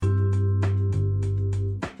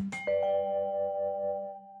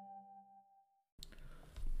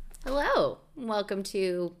Hello, welcome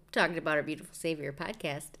to Talking About Our Beautiful Savior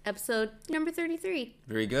podcast, episode number 33.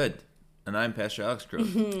 Very good. And I'm Pastor Alex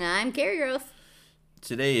Gross. I'm Carrie Gross.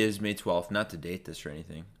 Today is May 12th, not to date this or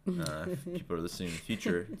anything. If people are listening in the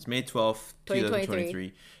future. It's May 12th,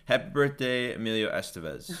 2023. Happy birthday, Emilio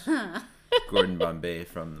Estevez. Gordon Bombay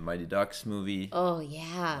from the Mighty Ducks movie. Oh,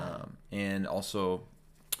 yeah. And also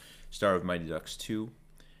star of Mighty Ducks 2.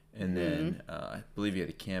 And then I believe he had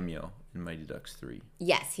a cameo in Mighty Ducks 3.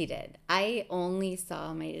 Yes, he did. I only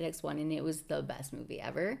saw Mighty Ducks 1, and it was the best movie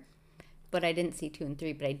ever. But I didn't see 2 and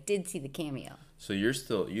 3, but I did see the cameo. So you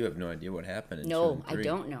have no idea what happened in 2 and 3. No, I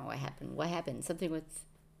don't know what happened. What happened? Something with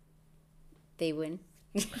they win?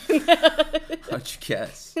 How'd you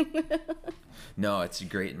guess? No, it's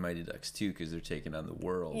great in Mighty Ducks 2 because they're taking on the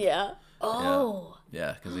world. Yeah. Oh.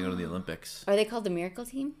 Yeah, because they go to the Olympics. Are they called the Miracle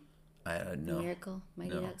Team? I don't know. Miracle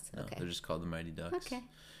Mighty Ducks? No, okay. They're just called the Mighty Ducks. Okay.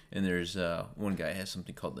 And there's one guy has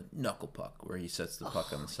something called the knuckle puck, where he sets the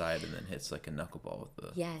puck on the side and then hits like a knuckleball with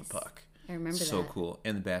the puck. I remember that. So cool.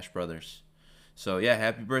 And the Bash Brothers. So yeah,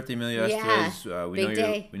 happy birthday, Emilio Estevez.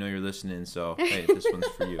 We know you're listening, so hey, this one's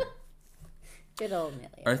for you. Good old Emilio.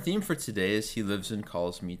 Our theme for today is He Lives and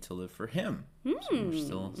Calls Me to Live for Him. So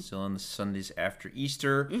we're still on the Sundays after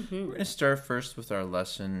Easter. We're going to start first with our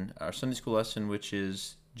lesson, our Sunday school lesson, which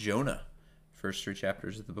is Jonah. First 3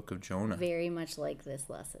 chapters of the book of Jonah. Very much like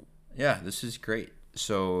this lesson. Yeah, this is great.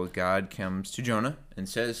 So God comes to Jonah and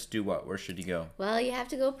says, do what? Where should he go? Well, you have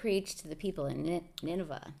to go preach to the people in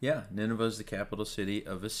Nineveh. Yeah, Nineveh is the capital city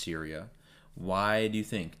of Assyria. Why do you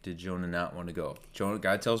think did Jonah not want to go?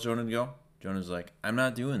 God tells Jonah to go. Jonah's like, I'm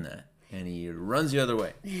not doing that. And he runs the other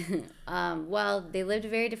way. Well, they lived a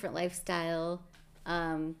very different lifestyle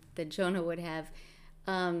that Jonah would have.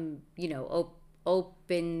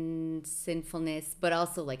 Open sinfulness, but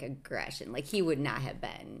also like aggression. Like he would not have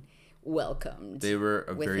been welcomed. They were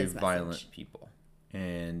a very violent people,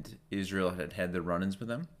 and Israel had their run-ins with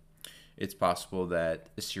them. It's possible that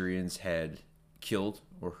Assyrians had killed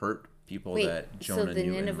or hurt people that Jonah knew. So the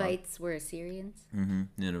Ninevites were Assyrians? Mm-hmm.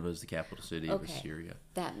 Nineveh is the capital city of Assyria.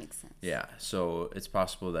 That makes sense. Yeah, so it's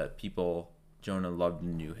possible that people Jonah loved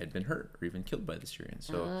and knew had been hurt or even killed by the Syrians.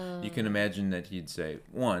 So you can imagine that he'd say,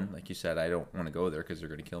 1, like you said, I don't want to go there because they're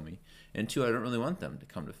going to kill me. And 2, I don't really want them to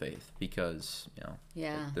come to faith because,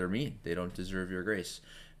 they're mean. They don't deserve your grace.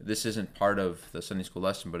 This isn't part of the Sunday school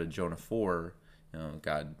lesson, but in Jonah 4,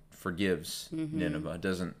 God forgives Nineveh,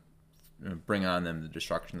 doesn't bring on them the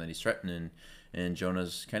destruction that he's threatening. And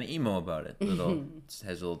Jonah's kind of emo about it.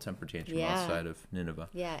 Has a little temper tantrum outside of Nineveh.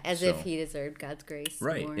 Yeah, as if he deserved God's grace.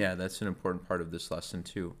 Right, more. Yeah, that's an important part of this lesson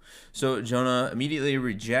too. So Jonah immediately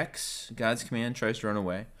rejects God's command, tries to run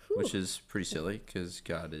away, which is pretty silly because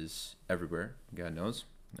God is everywhere. God knows.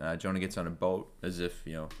 Jonah gets on a boat as if,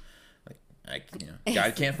 God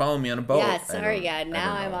can't follow me on a boat. Yeah, sorry, God.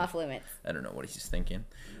 Now I'm off limits. I don't know what he's thinking.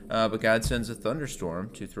 But God sends a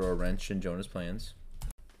thunderstorm to throw a wrench in Jonah's plans.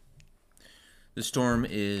 The storm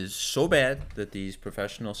is so bad that these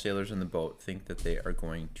professional sailors in the boat think that they are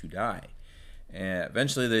going to die. And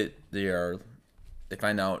eventually they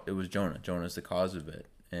find out it was Jonah. Jonah's the cause of it.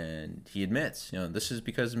 And he admits, this is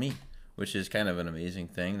because of me, which is kind of an amazing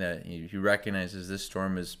thing that he recognizes this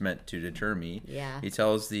storm is meant to deter me. Yeah. He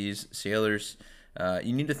tells these sailors,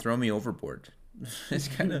 you need to throw me overboard. It's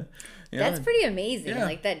kind of... That's pretty amazing. Yeah.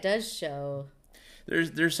 Like, that does show...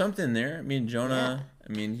 There's something there. I mean, Jonah,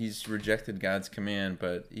 he's rejected God's command,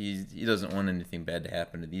 but he doesn't want anything bad to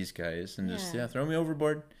happen to these guys. And just, throw me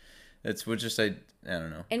overboard. That's what just, I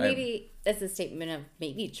don't know. And maybe that's a statement of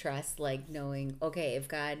maybe trust, like knowing, okay, if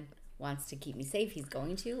God wants to keep me safe, he's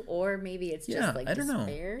going to. Or maybe it's just like I don't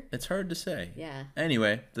despair. know. It's hard to say. Yeah.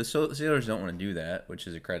 Anyway, the sailors don't want to do that, which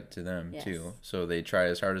is a credit to them, too. So they try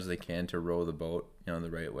as hard as they can to row the boat, the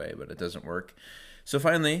right way, but it doesn't work. So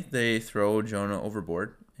finally, they throw Jonah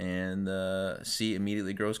overboard, and the sea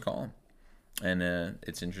immediately grows calm. And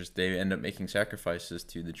it's interesting. They end up making sacrifices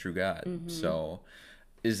to the true God. Mm-hmm. So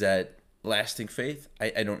is that lasting faith?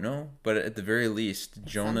 I don't know. But at the very least,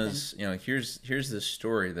 it's Jonah's, here's this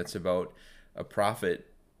story that's about a prophet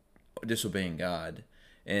disobeying God.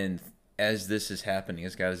 And as this is happening,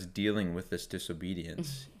 as God is dealing with this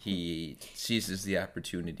disobedience, he seizes the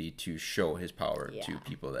opportunity to show his power to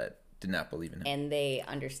people that did not believe in him. And they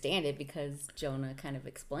understand it because Jonah kind of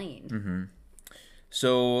explained. Mm-hmm.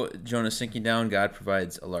 So Jonah's sinking down. God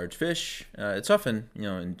provides a large fish. It's often,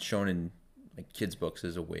 and shown in like kids' books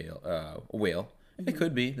as a whale. Mm-hmm. It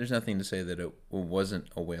could be. There's nothing to say that it wasn't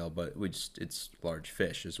a whale, but it's large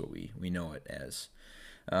fish is what we know it as.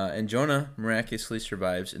 And Jonah miraculously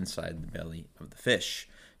survives inside the belly of the fish.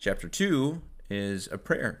 Chapter 2 is a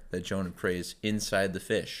prayer that Jonah prays inside the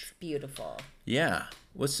fish. Beautiful. Yeah.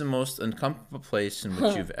 What's the most uncomfortable place in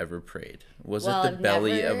which you've ever prayed? Was Well, it the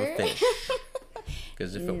belly never. of a fish?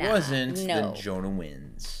 Because if it wasn't, then Jonah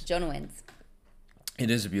wins. Jonah wins. It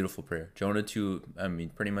is a beautiful prayer. Jonah 2, I mean,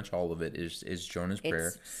 pretty much all of it is Jonah's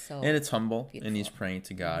prayer. And it's humble, beautiful. And he's praying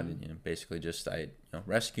to God, and basically just,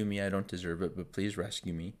 rescue me. I don't deserve it, but please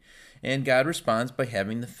rescue me. And God responds by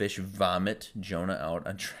having the fish vomit Jonah out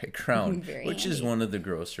on dry ground, which is one of the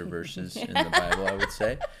grosser verses in the Bible, I would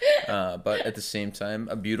say. But at the same time,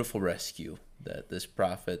 a beautiful rescue that this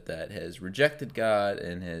prophet that has rejected God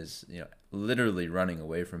and has, literally running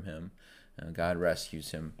away from him, God rescues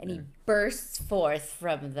him. And he bursts forth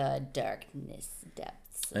from the darkness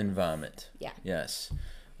depths. And vomit. Yeah. Yes.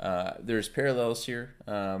 There's parallels here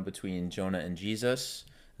between Jonah and Jesus.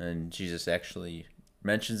 And Jesus actually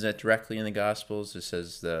mentions that directly in the Gospels. It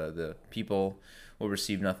says the people will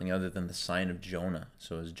receive nothing other than the sign of Jonah.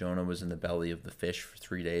 So as Jonah was in the belly of the fish for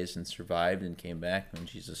 3 days and survived and came back, and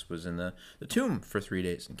Jesus was in the tomb for 3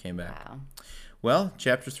 days and came back. Wow. Well,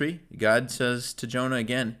 chapter 3, God says to Jonah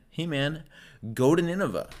again, hey man, go to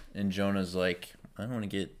Nineveh. And Jonah's like, I don't want to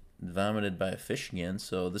get vomited by a fish again.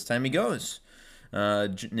 So this time he goes.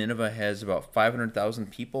 Nineveh has about 500,000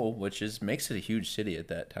 people, which makes it a huge city at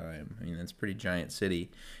that time. I mean, that's a pretty giant city.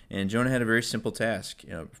 And Jonah had a very simple task.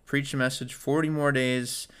 Preach the message 40 more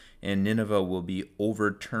days, and Nineveh will be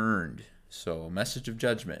overturned. So a message of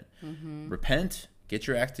judgment. Repent, get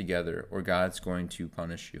your act together, or God's going to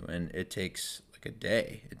punish you. And it takes a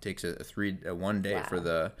day. It takes a 1 day for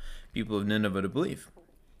the people of Nineveh to believe.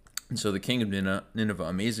 And so the king of Nineveh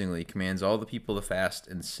amazingly commands all the people to fast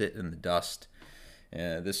and sit in the dust.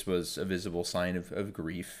 This was a visible sign of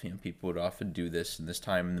grief. People would often do this in this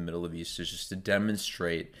time in the middle of Easter just to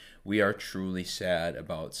demonstrate we are truly sad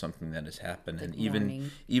about something that has happened. And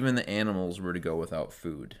even the animals were to go without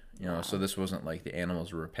food. So this wasn't like the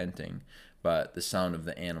animals were repenting, but the sound of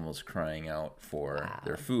the animals crying out for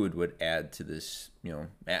their food would add to this,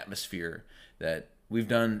 atmosphere that we've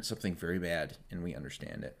done something very bad and we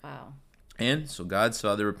understand it. Wow. And so God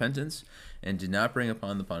saw their repentance and did not bring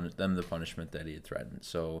upon them the punishment that he had threatened.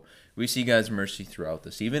 So we see God's mercy throughout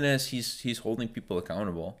this. Even as he's holding people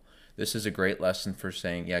accountable, this is a great lesson for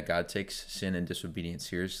saying, yeah, God takes sin and disobedience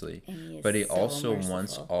seriously. But he also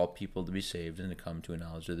wants all people to be saved and to come to a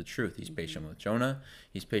knowledge of the truth. He's patient with Jonah.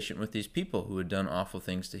 He's patient with these people who had done awful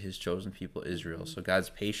things to his chosen people, Israel. So God's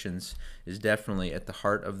patience is definitely at the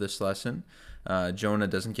heart of this lesson. Jonah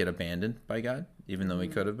doesn't get abandoned by God, even though he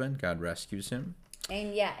could have been. God rescues him.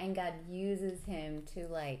 And God uses him to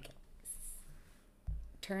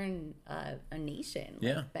turn a nation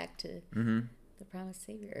back to the promised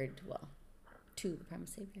Savior, to the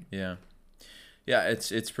promised Savior. Yeah,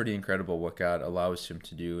 it's pretty incredible what God allows him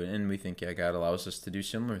to do, and we think God allows us to do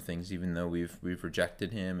similar things, even though we've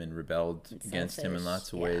rejected him and rebelled against him in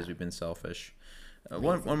lots of ways. We've been selfish.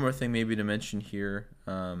 One more thing maybe to mention here.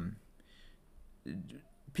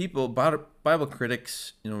 Bible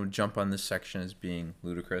critics, jump on this section as being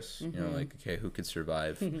ludicrous. Okay, who could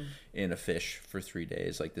survive in a fish for 3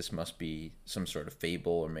 days? Like, this must be some sort of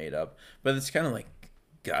fable or made up. But it's kind of like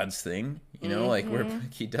God's thing, where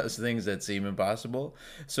he does things that seem impossible.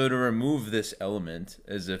 So to remove this element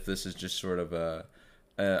as if this is just sort of a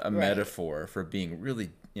metaphor for being really,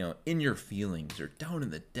 in your feelings or down in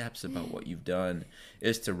the depths about what you've done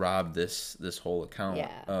is to rob this whole account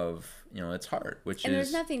of, it's hard, and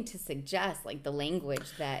there's nothing to suggest like the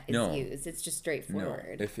language that is used. It's just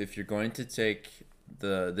straightforward. No. If you're going to take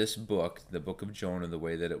this book, the book of Jonah, the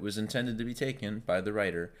way that it was intended to be taken by the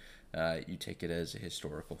writer, you take it as a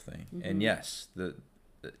historical thing. And yes,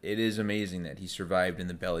 it is amazing that he survived in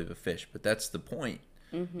the belly of a fish, but that's the point.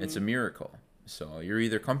 It's a miracle. So you're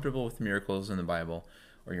either comfortable with miracles in the Bible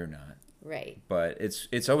or you're not. Right. But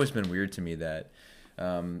it's always been weird to me that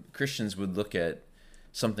Christians would look at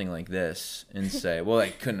something like this and say, well,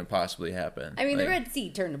 that couldn't have possibly happened. I mean, the Red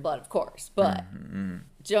Sea turned to blood, of course, but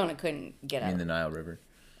Jonah couldn't get out. In the Nile River.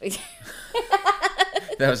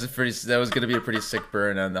 That was going to be a pretty sick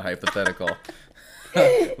burn on the hypothetical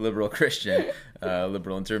liberal Christian,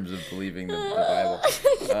 liberal in terms of believing the Bible.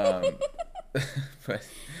 But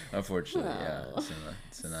unfortunately,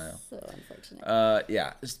 it's the Nile. So unfortunate.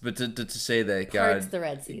 But to say that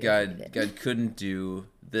God couldn't do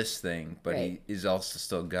this thing, but he is also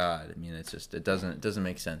still God. I mean, it doesn't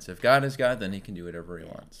make sense. If God is God, then he can do whatever he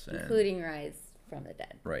wants, including rise from the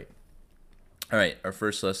dead. Right. All right. Our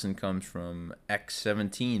first lesson comes from Acts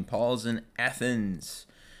 17. Paul's in Athens,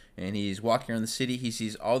 and he's walking around the city. He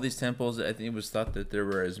sees all these temples. I think it was thought that there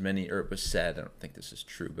were as many, or it was said, I don't think this is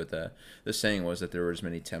true, but the saying was that there were as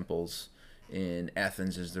many temples in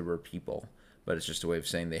Athens as there were people, but it's just a way of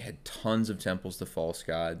saying they had tons of temples to false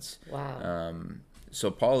gods. Wow.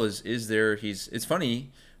 So Paul is there. It's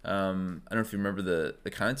funny. I don't know if you remember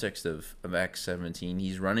the context of Acts 17.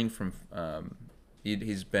 He's running from.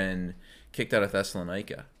 He's been kicked out of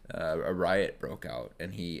Thessalonica. A riot broke out,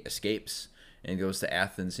 and he escapes and goes to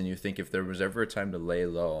Athens. And you think if there was ever a time to lay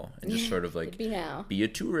low and just sort of like be a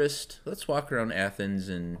tourist, let's walk around Athens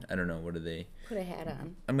and I don't know, what do they put a hat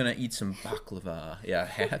on? I'm gonna eat some baklava. Yeah, a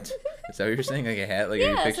hat. Is that what you're saying? Like a hat? Like yeah, are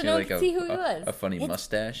you picturing so like a funny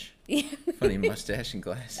mustache? Yeah. Funny mustache and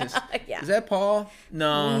glasses. Yeah. Is that Paul?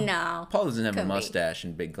 No. No. Paul doesn't have a mustache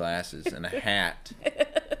and big glasses and a hat.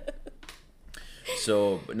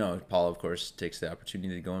 So, but no, Paul, of course, takes the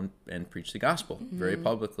opportunity to go and preach the gospel very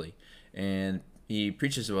publicly. And he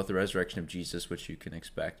preaches about the resurrection of Jesus, which you can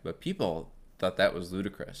expect. But people thought that was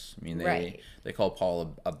ludicrous. I mean, they call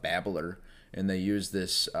Paul a babbler, and they use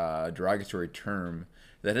this derogatory term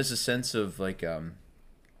that has a sense of like, I'm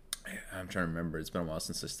trying to remember. It's been a while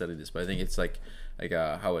since I studied this, but I think it's like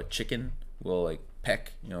how a chicken will like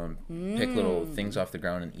peck, and pick little things off the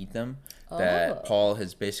ground and eat them. That Paul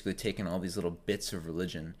has basically taken all these little bits of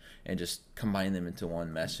religion and just combined them into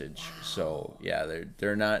one message. Wow. So yeah,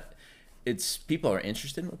 they're not. It's people are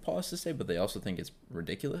interested in what Paul has to say, but they also think it's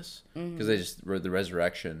ridiculous because the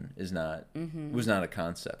resurrection is not was not a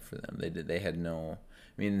concept for them. They had no.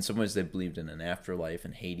 I mean, in some ways they believed in an afterlife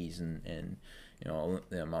and Hades and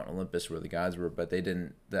Mount Olympus where the gods were, but they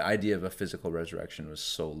didn't. The idea of a physical resurrection was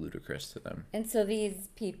so ludicrous to them. And so these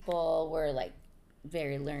people were like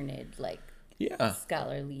very learned, like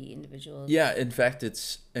scholarly individuals. Yeah, in fact,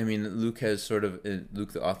 Luke has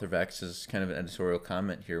Luke, the author of Acts, has kind of an editorial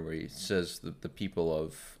comment here where he says that the people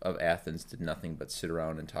of Athens did nothing but sit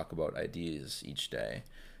around and talk about ideas each day.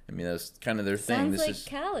 I mean, that's kind of their thing. Sounds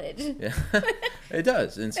like college. Yeah, it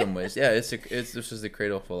does in some ways. Yeah, this is the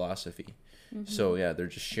cradle of philosophy. So yeah, they're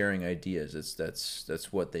just sharing ideas.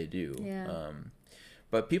 That's what they do. Yeah.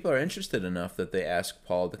 But people are interested enough that they ask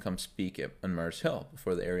Paul to come speak on Mars Hill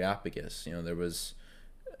before the Areopagus. There was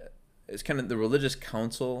it's kind of the religious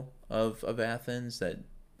council of Athens that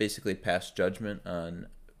basically passed judgment on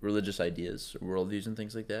religious ideas, worldviews, and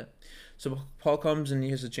things like that. So Paul comes and he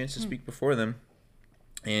has a chance to speak before them,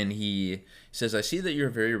 and he says, "I see that you're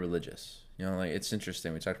very religious." It's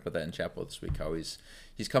interesting. We talked about that in chapel this week. How he's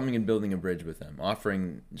coming and building a bridge with them,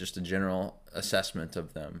 offering just a general assessment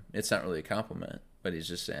of them. It's not really a compliment. But he's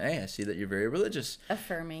just saying, "Hey, I see that you're very religious."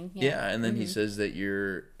 Affirming. Yeah, and then he says that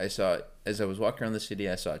as I was walking around the city,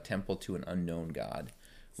 I saw a temple to an unknown God,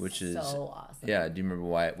 which is so awesome. Yeah, do you remember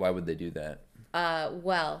why would they do that?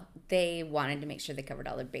 Well, they wanted to make sure they covered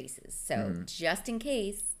all their bases. So just in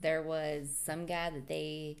case there was some God that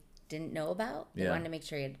they didn't know about, they wanted to make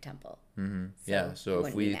sure he had a temple. So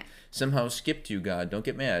if we somehow skipped you, God, don't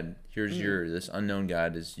get mad. Here's this unknown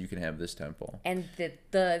God you can have this temple. And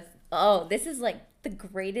this is like the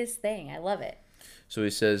greatest thing. I love it. So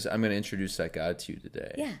he says, "I'm going to introduce that God to you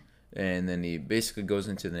today." Yeah. And then he basically goes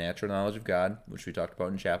into the natural knowledge of God, which we talked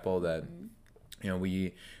about in chapel, that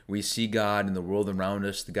we see God in the world around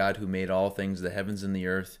us, the God who made all things, the heavens and the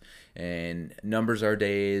earth, and numbers our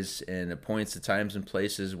days and appoints the times and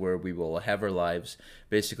places where we will have our lives.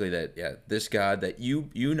 Basically this God that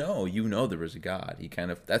you know there is a God.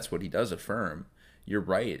 That's what he does affirm. You're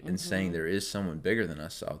right in saying there is someone bigger than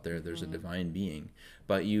us out there. There's a divine being,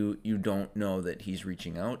 but you don't know that he's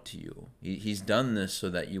reaching out to you. He's done this so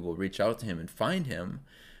that you will reach out to him and find him,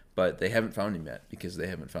 but they haven't found him yet because they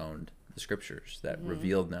haven't found the scriptures, that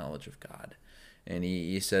revealed knowledge of God. And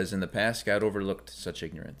he says, in the past, God overlooked such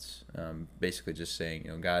ignorance. Basically just saying,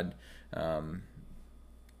 God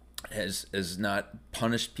has not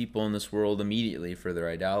punished people in this world immediately for their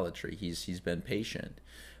idolatry. He's been patient.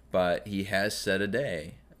 But he has set a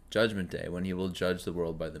day, Judgment Day, when he will judge the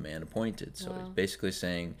world by the man appointed. So he's basically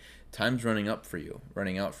saying, time's running out for you,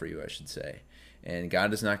 I should say. And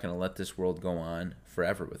God is not going to let this world go on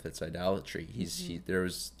forever with its idolatry. There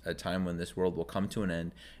is a time when this world will come to an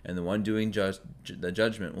end, and the one doing the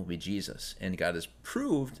judgment will be Jesus. And God has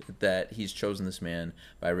proved that he's chosen this man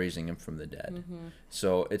by raising him from the dead.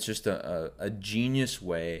 So it's just a genius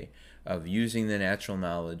way of using the natural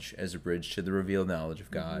knowledge as a bridge to the revealed knowledge of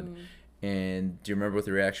God. And do you remember what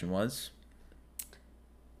the reaction was?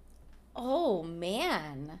 Oh,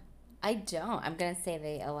 man. I don't. I'm going to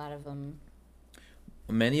say a lot of them...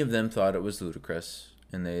 Many of them thought it was ludicrous,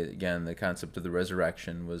 and the concept of the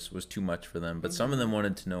resurrection was too much for them, but some of them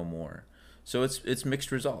wanted to know more. So it's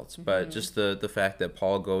mixed results, but just the fact that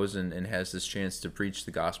Paul goes and has this chance to preach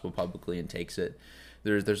the gospel publicly and takes it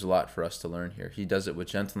there's a lot for us to learn here. He does it with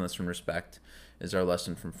gentleness and respect, is our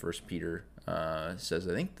lesson from 1 Peter. Says,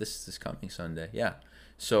 I think this coming Sunday. Yeah.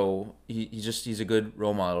 So he's a good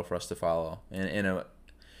role model for us to follow. And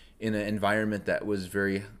in an environment that was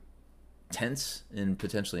very tense and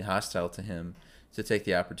potentially hostile to him, to take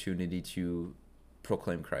the opportunity to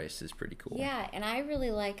proclaim Christ is pretty cool. Yeah, and I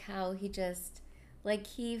really like how he just, like,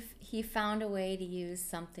 he found a way to use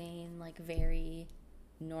something, like, very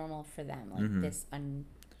normal for them, like this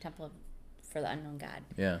temple for the unknown God.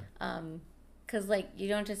 Yeah. Because, like, you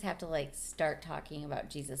don't just have to, like, start talking about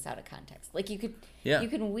Jesus out of context. Like, you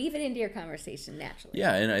can weave it into your conversation naturally.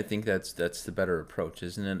 Yeah, and I think that's the better approach,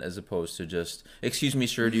 isn't it? As opposed to just, excuse me,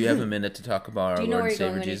 sir, do you have a minute to talk about our Lord and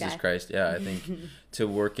Savior Jesus Christ? Yeah, I think to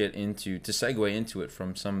work it into, to segue into it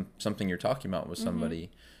from something you're talking about with somebody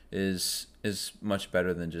is much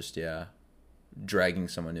better than just, dragging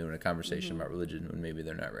someone new in a conversation about religion when maybe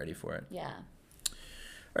they're not ready for it. Yeah.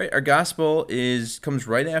 All right, our gospel comes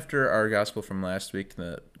right after our gospel from last week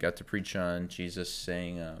that got to preach on Jesus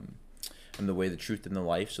saying, I'm the way, the truth, and the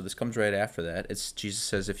life. So this comes right after that. It's Jesus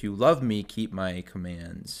says, if you love me, keep my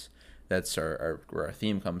commands. That's where our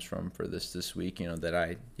theme comes from for this week,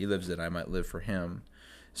 that he lives that I might live for him.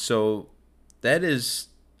 So that's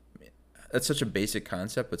such a basic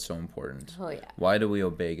concept, but so important. Oh, yeah. Why do we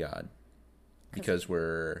obey God? Because we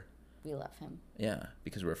love him. Yeah,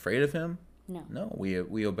 because we're afraid of him? No,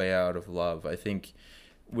 we obey out of love. I think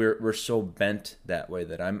we're so bent that way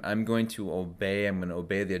that I'm going to obey. I'm going to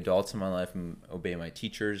obey the adults in my life and obey my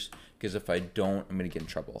teachers, because if I don't, I'm going to get in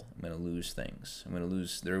trouble. I'm going to lose things.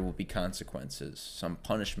 There will be consequences, some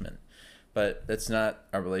punishment. But that's not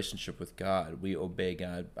our relationship with God. We obey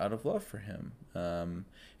God out of love for him.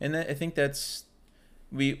 I think that's,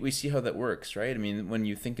 we see how that works, right? I mean, when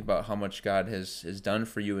you think about how much God has done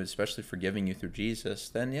for you, especially forgiving you through Jesus,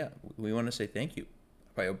 then we want to say thank you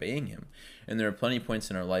by obeying him. And there are plenty of points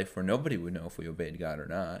in our life where nobody would know if we obeyed God or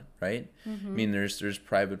not, right? I mean, there's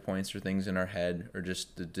private points or things in our head or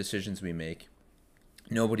just the decisions we make.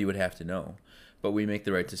 Nobody would have to know, but we make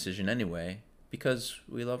the right decision anyway because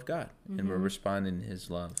we love God and we're responding to his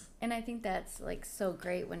love. And I think that's, like, so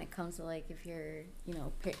great when it comes to, like, if you're,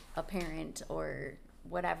 a parent or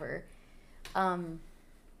whatever,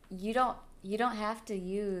 you don't have to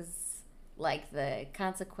use, like, the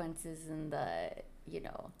consequences and the,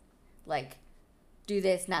 like, do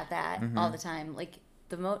this, not that all the time. Like,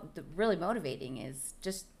 the really motivating is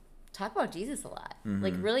just talk about Jesus a lot.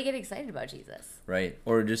 Like, really get excited about Jesus. Right.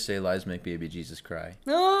 Or just say, lies make baby Jesus cry.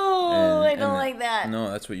 No, I don't like that. No,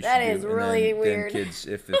 that's what you should do. That is really weird. Then kids,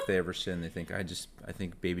 if they ever sin, they think, I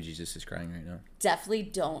think baby Jesus is crying right now. Definitely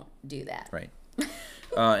don't do that. Right.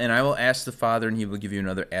 And I will ask the Father, and he will give you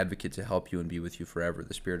another advocate to help you and be with you forever,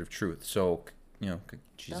 the Spirit of truth. So,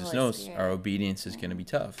 Jesus knows our obedience is going to be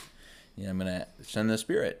tough. I'm going to send the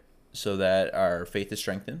Spirit so that our faith is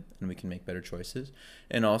strengthened and we can make better choices.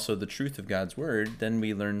 And also the truth of God's word, then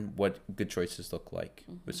we learn what good choices look like.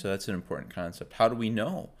 So that's an important concept. How do we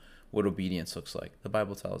know what obedience looks like? The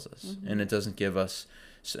Bible tells us. And it doesn't give us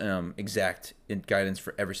exact guidance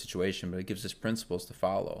for every situation, but it gives us principles to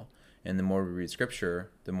follow. And the more we read Scripture,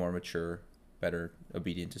 the more mature, better,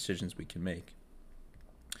 obedient decisions we can make.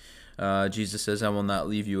 Jesus says, I will not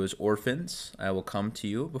leave you as orphans. I will come to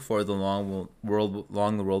you. Before the long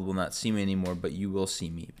the world will not see me anymore, but you will see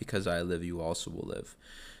me. Because I live, you also will live.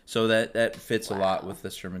 So that fits a lot with the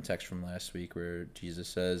sermon text from last week where Jesus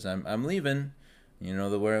says, I'm leaving. You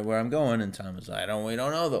know where I'm going. And Thomas, we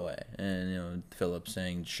don't know the way. And Philip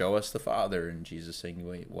saying, show us the Father. And Jesus saying,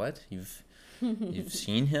 wait, what? You've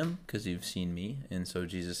seen him because you've seen me. And so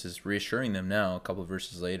Jesus is reassuring them now, a couple of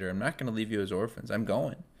verses later, I'm not going to leave you as orphans. I'm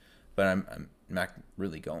going. But I'm not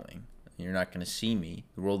really going. You're not going to see me.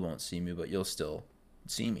 The world won't see me, but you'll still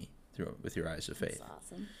see me with your eyes of faith. That's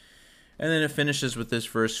awesome. And then it finishes with this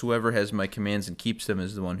verse, whoever has my commands and keeps them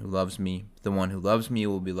is the one who loves me. The one who loves me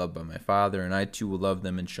will be loved by my Father, and I too will love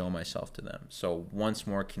them and show myself to them. So once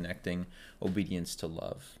more connecting obedience to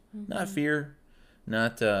love. Not fear,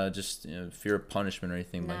 not just fear of punishment or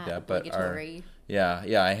anything like that, but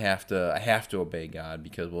I have to obey God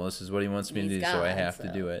because this is what he wants me to do, so I have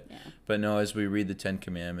to do it. Yeah. But no, as we read the 10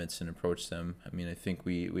 Commandments and approach them, I mean, I think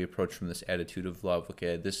we approach from this attitude of love.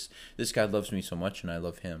 Okay, this God loves me so much and I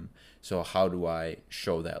love him. So how do I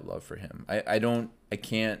show that love for him? I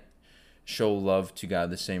can't show love to God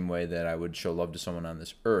the same way that I would show love to someone on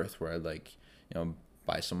this earth, where I'd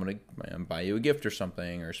buy you a gift or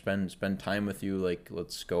something, or spend time with you, like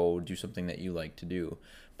let's go do something that you like to do.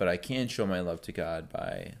 But I can show my love to God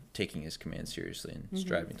by taking his commands seriously and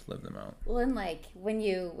striving to live them out. Well, and like when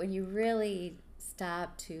you really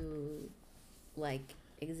stop to like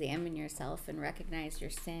examine yourself and recognize your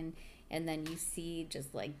sin, and then you see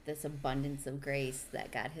just like this abundance of grace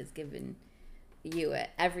that God has given you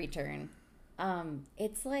at every turn.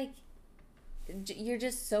 It's like you're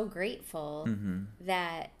just so grateful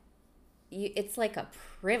that it's like a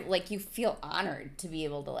like you feel honored to be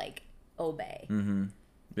able to like obey.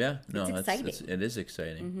 Yeah, no, it's exciting. It is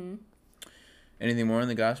exciting. Anything more in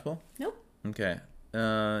the gospel? Nope. Okay.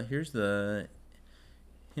 Here's the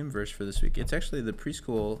hymn verse for this week. It's actually the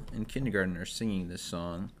preschool and kindergarten are singing this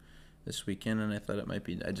song this weekend, and I thought it might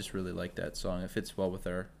be. I just really like that song. It fits well with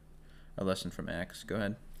our lesson from Acts. Go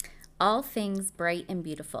ahead. All things bright and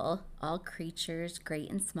beautiful, all creatures great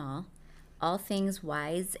and small, all things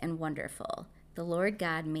wise and wonderful, the Lord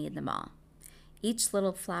God made them all. Each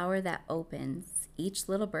little flower that opens, each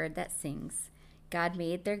little bird that sings, God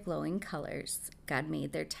made their glowing colors, God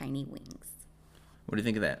made their tiny wings. What do you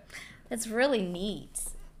think of that? That's really neat.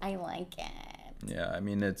 I like it. Yeah, I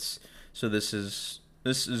mean, this is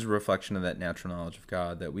a reflection of that natural knowledge of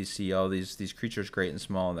God, that we see all these creatures great and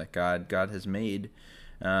small that God has made,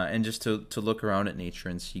 and just to look around at nature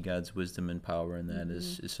and see God's wisdom and power in that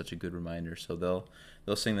is such a good reminder. So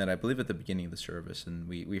they'll sing that, I believe, at the beginning of the service, and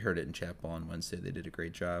we heard it in chapel on Wednesday. They did a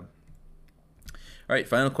great job. All right,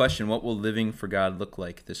 final question. What will living for God look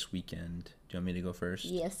like this weekend? Do you want me to go first?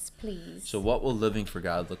 Yes, please. So what will living for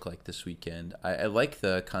God look like this weekend? I like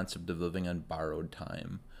the concept of living on borrowed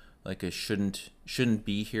time. Like it shouldn't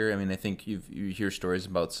be here. I mean, I think you hear stories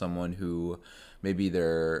about someone who maybe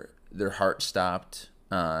their heart stopped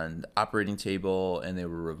on the operating table and they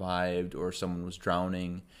were revived, or someone was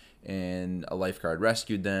drowning and a lifeguard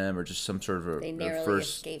rescued them, or just some sort of they narrowly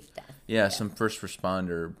first escaped death. Yeah, some first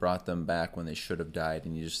responder brought them back when they should have died.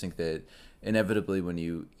 And you just think that inevitably when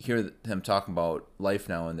you hear them talking about life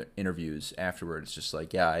now in their interviews afterward, it's just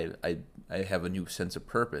like, yeah, I have a new sense of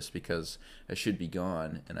purpose because I should be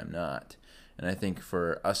gone and I'm not. And I think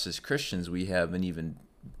for us as Christians, we have an even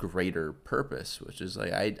greater purpose, which is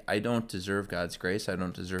like, I don't deserve God's grace. I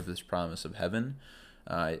don't deserve this promise of heaven.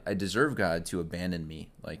 I deserve God to abandon me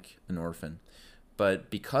like an orphan. But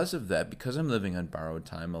because of that, because I'm living on borrowed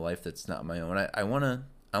time, a life that's not my own, I want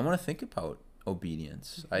to think about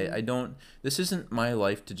obedience. I don't, this isn't my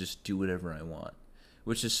life to just do whatever I want,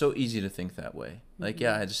 which is so easy to think that way. Like,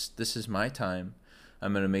 yeah, this is my time.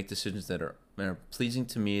 I'm going to make decisions that are pleasing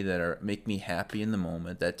to me, that make me happy in the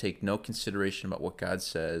moment, that take no consideration about what God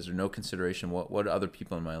says or no consideration what other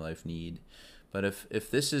people in my life need. But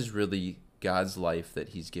if this is really God's life that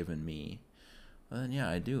he's given me, well, then yeah,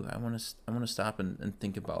 I do. I want to stop and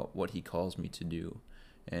think about what he calls me to do,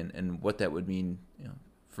 and what that would mean,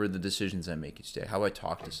 for the decisions I make each day, how I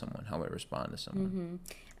talk to someone, how I respond to someone.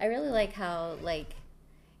 I really like how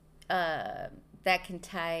that can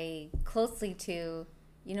tie closely to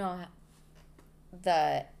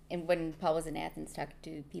when Paul was in Athens talking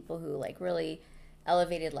to people who really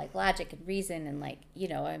elevated logic and reason, and I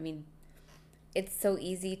mean, it's so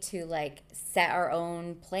easy to set our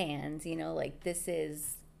own plans, this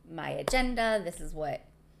is my agenda, this is what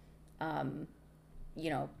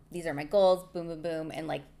these are my goals, boom boom boom, and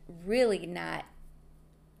really not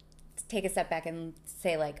take a step back and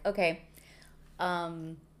say okay,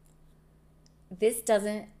 this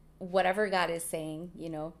doesn't, whatever God is saying,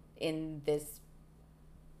 in this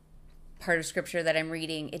part of scripture that I'm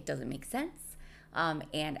reading, it doesn't make sense,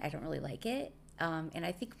 and I don't really like it. And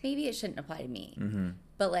I think maybe it shouldn't apply to me.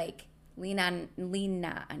 But lean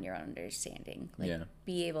not on your own understanding.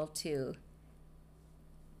 Be able to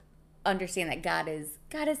understand that God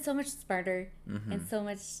is so much smarter and so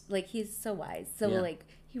much he's so wise. So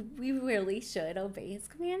we really should obey his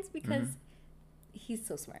commands because he's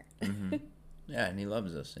so smart. Yeah, and he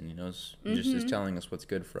loves us, and he knows, just is telling us what's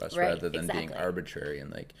good for us, rather than being arbitrary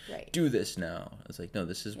and do this now. It's no,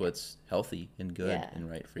 this is what's healthy and good and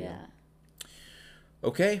right for you.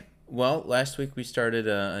 Okay, well, last week we started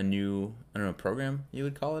a new, I don't know, program you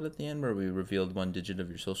would call it at the end, where we revealed one digit of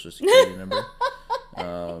your social security number.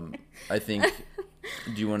 I think,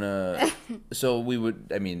 do you want to, so we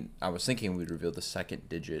would, I mean, I was thinking we'd reveal the second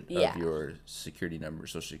digit of your security number,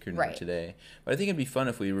 social security number today. But I think it'd be fun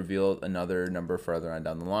if we reveal another number further on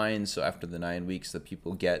down the line. So after the 9 weeks, the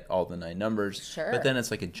people get all the 9 numbers. Sure. But then it's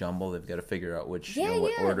like a jumble. They've got to figure out which,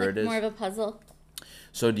 what order it is. More of a puzzle.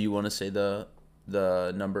 So do you want to say the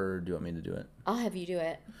number, or do you want me to do it? I'll have you do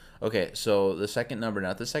it. Okay, so the second number,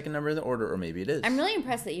 not the second number in the order, or maybe it is. I'm really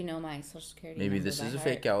impressed that you know my social security number. Maybe this is a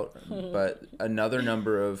fake out, but another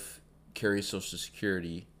number of Carrie's social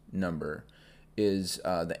security number is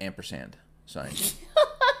the ampersand sign.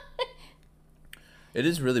 It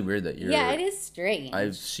is really weird that you're. Yeah, it is strange.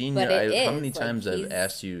 I've seen but you. How many times I've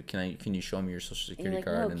asked you, can you show me your social security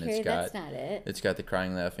card? No, and Carrie, it's got that's not it. It's got the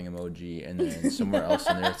crying laughing emoji, and then somewhere else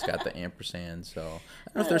in there it's got the ampersand. So I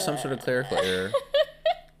don't know if there's some sort of clerical error.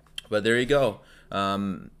 But there you go.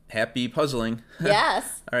 Happy puzzling.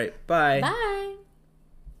 Yes. All right. Bye. Bye.